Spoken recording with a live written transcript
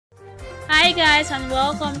Hi guys, and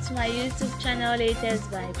welcome to my YouTube channel Latest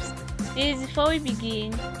Vibes. Please, before we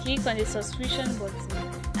begin, click on the subscription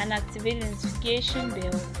button and activate the notification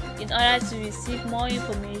bell in order to receive more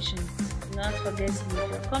information. Do not forget to leave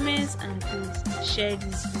your comments and please share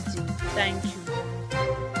this video. Thank you.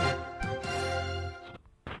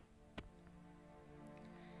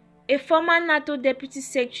 A former NATO Deputy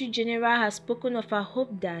Secretary General has spoken of her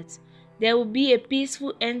hope that there will be a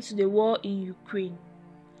peaceful end to the war in Ukraine.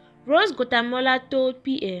 Rose Guatemala told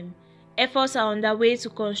PM efforts are underway to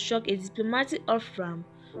construct a diplomatic off-ramp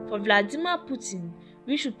for Vladimir Putin,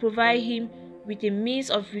 which would provide him with a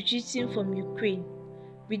means of retreating from Ukraine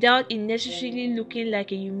without it necessarily looking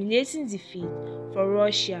like a humiliating defeat for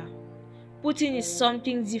Russia. Putin is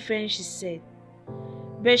something different, she said.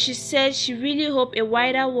 But she said she really hoped a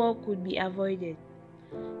wider war could be avoided.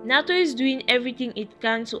 NATO is doing everything it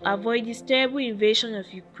can to avoid this terrible invasion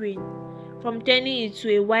of Ukraine from turning into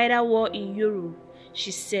a wider war in Europe,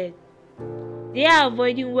 she said. They are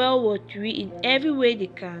avoiding World War III in every way they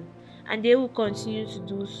can, and they will continue to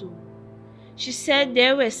do so. She said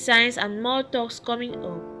there were signs and more talks coming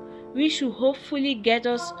up, which should hopefully get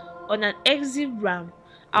us on an exit ramp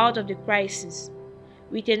out of the crisis,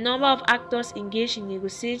 with a number of actors engaged in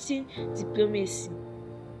negotiating diplomacy.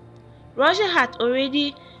 Russia had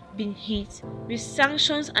already been hit with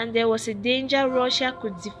sanctions, and there was a danger Russia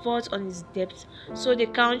could default on its debt, so the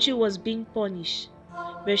country was being punished.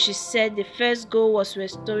 But she said the first goal was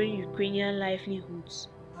restoring Ukrainian livelihoods.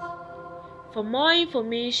 For more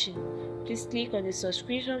information, please click on the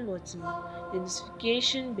subscription button, the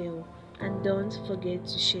notification bell, and don't forget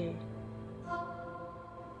to share.